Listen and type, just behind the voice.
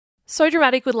So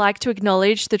Dramatic would like to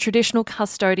acknowledge the traditional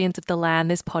custodians of the land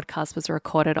this podcast was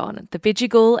recorded on, the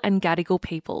Bidjigal and Gadigal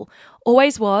people.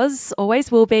 Always was,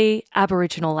 always will be,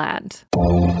 Aboriginal land.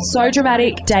 So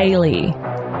Dramatic Daily.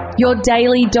 Your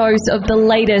daily dose of the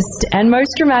latest and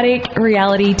most dramatic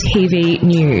reality TV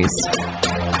news.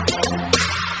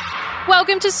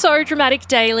 Welcome to So Dramatic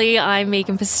Daily. I'm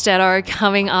Megan Pistetto.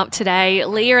 Coming up today,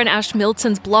 Leah and Ash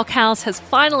Milton's blockhouse has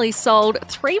finally sold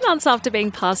 3 months after being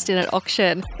passed in at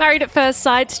auction. Married at First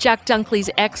Sight's Jack Dunkley's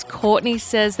ex, Courtney,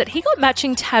 says that he got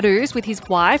matching tattoos with his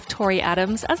wife, Tori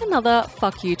Adams, as another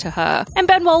fuck you to her. And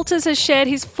Ben Walters has shared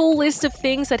his full list of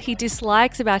things that he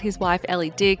dislikes about his wife,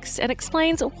 Ellie Dix, and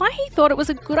explains why he thought it was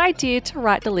a good idea to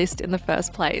write the list in the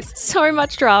first place. So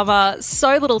much drama,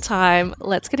 so little time.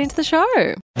 Let's get into the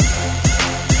show.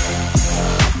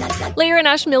 Leah and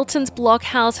Ash Milton's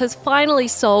blockhouse has finally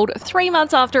sold 3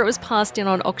 months after it was passed in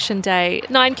on auction day.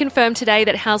 Nine confirmed today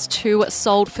that House 2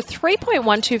 sold for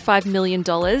 $3.125 million.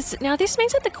 Now, this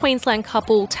means that the Queensland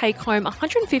couple take home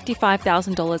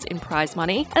 $155,000 in prize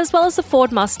money, as well as the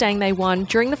Ford Mustang they won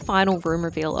during the final room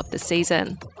reveal of the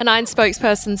season. A Nine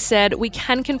spokesperson said, "We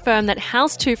can confirm that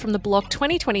House 2 from the Block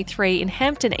 2023 in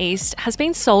Hampton East has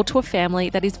been sold to a family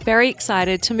that is very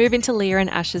excited to move into Leah and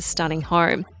Ash's stunning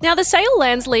home." Now, the sale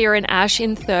lands Leah and Ash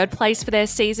in third place for their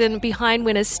season, behind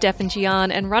winners Steph and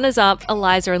Gian and runners-up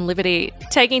Eliza and Liberty.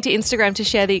 Taking to Instagram to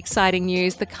share the exciting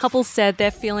news, the couple said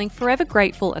they're feeling forever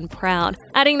grateful and proud,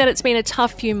 adding that it's been a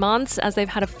tough few months as they've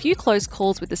had a few close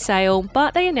calls with the sale,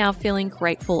 but they are now feeling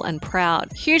grateful and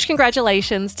proud. Huge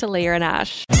congratulations to Leah and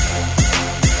Ash.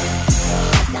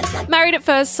 Married at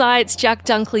First Sight's Jack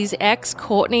Dunkley's ex,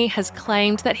 Courtney, has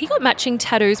claimed that he got matching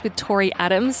tattoos with Tori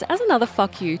Adams as another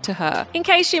fuck you to her. In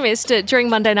case you missed it, during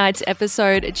Monday night's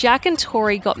episode, Jack and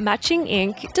Tori got matching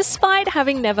ink despite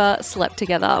having never slept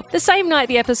together. The same night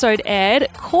the episode aired,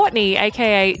 Courtney,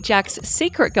 aka Jack's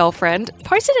secret girlfriend,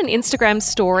 posted an Instagram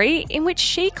story in which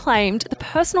she claimed the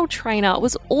personal trainer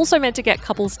was also meant to get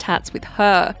couples tats with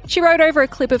her. She wrote over a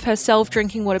clip of herself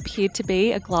drinking what appeared to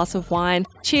be a glass of wine.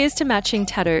 "Cheers to matching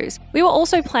tattoos. We were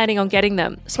also planning on getting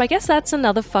them, so I guess that's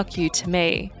another fuck you to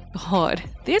me." God,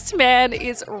 this man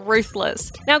is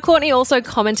ruthless. Now, Courtney also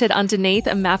commented underneath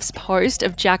a MAFS post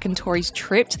of Jack and Tori's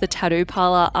trip to the tattoo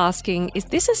parlor asking, "Is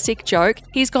this a sick joke?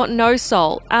 He's got no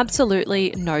soul,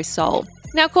 absolutely no soul."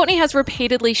 Now, Courtney has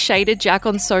repeatedly shaded Jack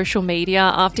on social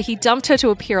media after he dumped her to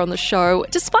appear on the show,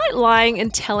 despite lying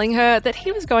and telling her that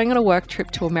he was going on a work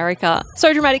trip to America.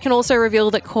 So Dramatic can also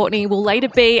reveal that Courtney will later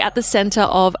be at the centre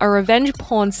of a revenge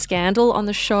porn scandal on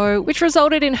the show, which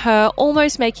resulted in her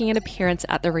almost making an appearance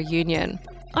at the reunion.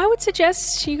 I would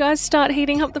suggest you guys start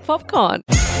heating up the popcorn.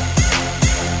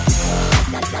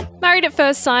 Married at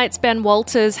First Sight's Ben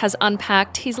Walters has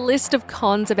unpacked his list of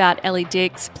cons about Ellie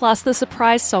Dix, plus the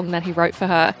surprise song that he wrote for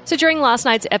her. So during last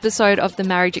night's episode of The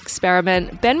Marriage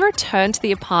Experiment, Ben returned to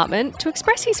the apartment to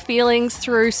express his feelings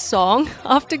through song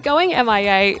after going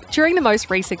MIA during the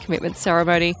most recent commitment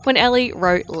ceremony when Ellie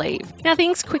wrote Leave. Now,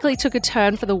 things quickly took a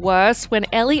turn for the worse when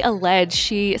Ellie alleged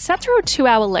she sat through a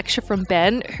 2-hour lecture from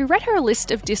Ben, who read her a list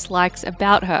of dislikes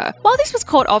about her. While this was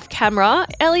caught off camera,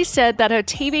 Ellie said that her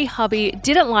TV hubby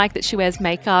didn't like that she wears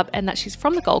makeup and that she's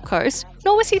from the Gold Coast,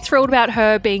 nor was he thrilled about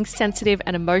her being sensitive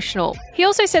and emotional. He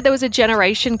also said there was a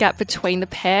generation gap between the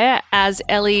pair, as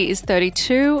Ellie is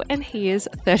 32 and he is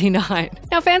 39.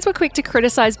 Now, fans were quick to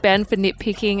criticise Ben for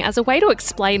nitpicking as a way to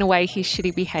explain away his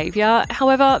shitty behaviour.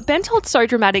 However, Ben told So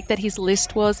Dramatic that his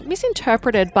list was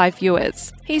misinterpreted by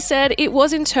viewers. He said, "It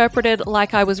was interpreted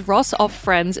like I was Ross off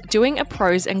Friends doing a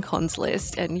pros and cons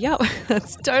list." And yup,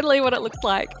 that's totally what it looked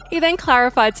like. He then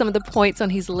clarified some of the points on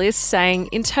his list, saying,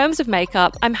 "In terms of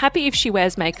makeup, I'm happy if she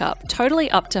wears makeup,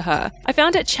 totally up to her. I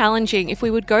found it challenging if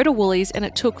we would go to Woolies and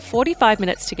it took 45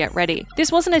 minutes to get ready.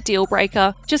 This wasn't a deal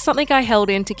breaker, just something I held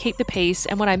in to keep the peace,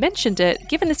 and when I mentioned it,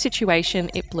 given the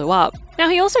situation, it blew up." Now,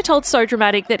 he also told So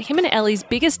Dramatic that him and Ellie's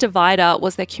biggest divider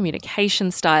was their communication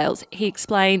styles. He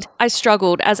explained, "I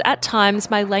struggled, as at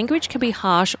times my language can be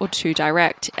harsh or too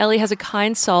direct. Ellie has a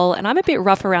kind soul and I'm a bit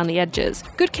rough around the edges.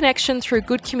 Good connection through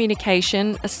good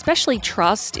communication, especially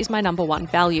trust, is my number one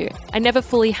value. I never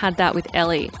fully had that with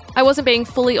Ellie. I wasn't being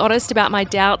fully honest about my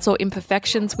doubts or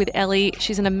imperfections with Ellie.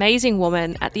 She's an amazing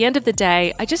woman. At the end of the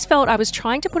day, I just felt I was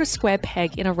trying to put a square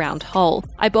peg in a round hole.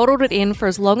 I bottled it in for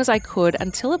as long as I could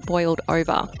until it boiled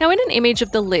over." Now, in an image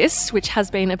of the list, which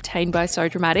has been obtained by So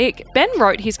Dramatic, Ben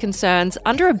wrote his concerns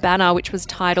under a banner which was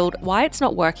titled, "Why It's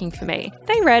Not Working For Me."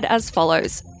 They read as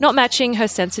follows: not matching her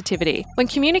sensitivity. When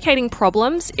communicating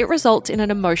problems, it results in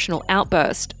an emotional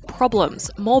outburst. Problems,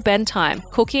 more Ben time,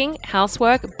 cooking,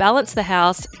 housework, balance the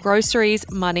house, groceries,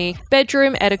 money,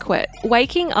 bedroom etiquette,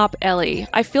 waking up Ellie.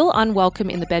 I feel unwelcome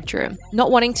in the bedroom,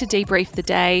 not wanting to debrief the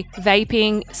day,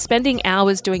 vaping, spending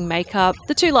hours doing makeup.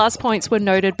 The two last points were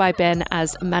noted by Ben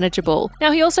as manageable.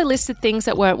 Now, he also listed things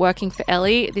that weren't working for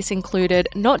Ellie. This included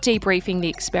not debriefing the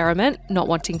experiment, not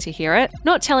wanting to hear it,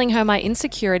 not telling her my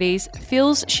insecurities,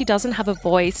 feels she doesn't have a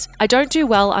voice, I don't do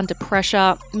well under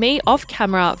pressure, me off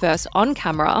camera versus on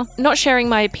camera, not sharing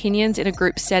my opinions in a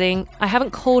group setting, I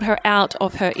haven't called her out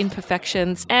of her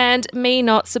imperfections, and me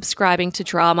not subscribing to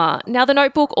drama. Now, the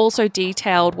notebook also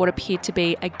detailed what appeared to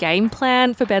be a game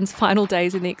plan for Ben's final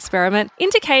days in the experiment,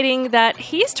 indicating that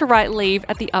he is to write leave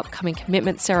at the upcoming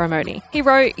commitment ceremony. He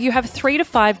wrote, "You have 3 to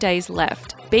 5 days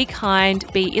left. Be kind,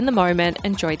 be in the moment,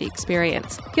 enjoy the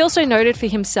experience." He also noted for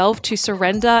himself to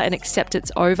surrender and accept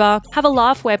it's over, have a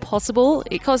laugh where possible,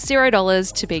 it costs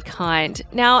 $0 to be kind.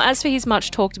 Now, as for his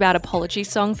much talked about apology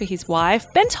song for his wife,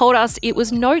 Ben told us it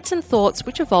was notes and thoughts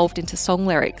which evolved into song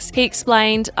lyrics. He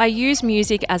explained, "I use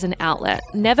music as an outlet.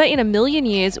 Never in a million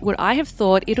years would I have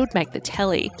thought it would make the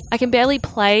telly. I can barely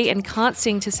play and can't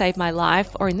sing to save my life,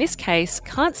 or in this case,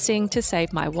 can't sing to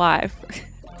save my wife."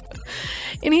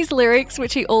 In his lyrics,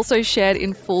 which he also shared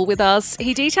in full with us,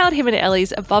 he detailed him and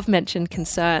Ellie's above-mentioned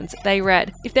concerns. They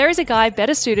read, "If there is a guy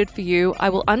better suited for you, I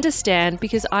will understand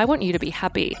because I want you to be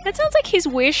happy." It sounds like his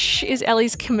wish is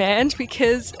Ellie's command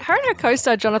because her and her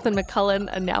co-star Jonathan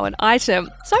McCullen are now an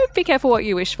item. So be careful what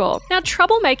you wish for. Now,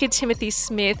 troublemaker Timothy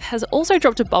Smith has also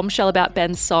dropped a bombshell about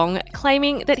Ben's song,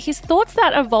 claiming that his thoughts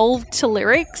that evolved to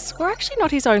lyrics were actually not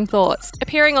his own thoughts.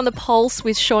 Appearing on The Pulse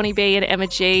with Shawnee B and Emma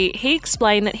G, he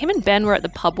explained that him and Ben were at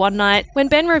the pub one night when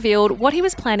Ben revealed what he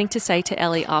was planning to say to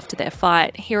Ellie after their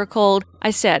fight. He recalled,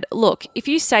 "I said, look, if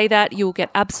you say that, you will get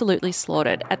absolutely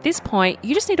slaughtered. At this point,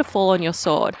 you just need to fall on your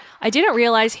sword. I didn't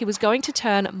realize he was going to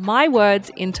turn my words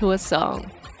into a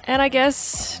song." And I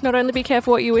guess not only be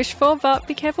careful what you wish for, but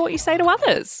be careful what you say to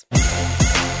others.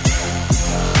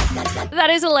 That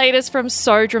is the latest from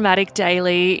So Dramatic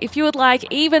Daily. If you would like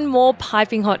even more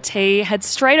piping hot tea, head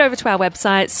straight over to our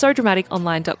website,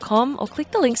 sodramaticonline.com, or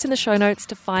click the links in the show notes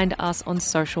to find us on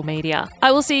social media.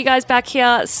 I will see you guys back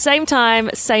here, same time,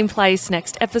 same place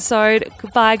next episode.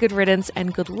 Goodbye, good riddance,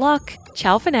 and good luck.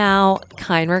 Ciao for now.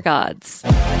 Kind regards.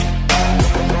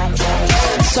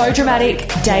 So Dramatic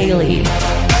Daily.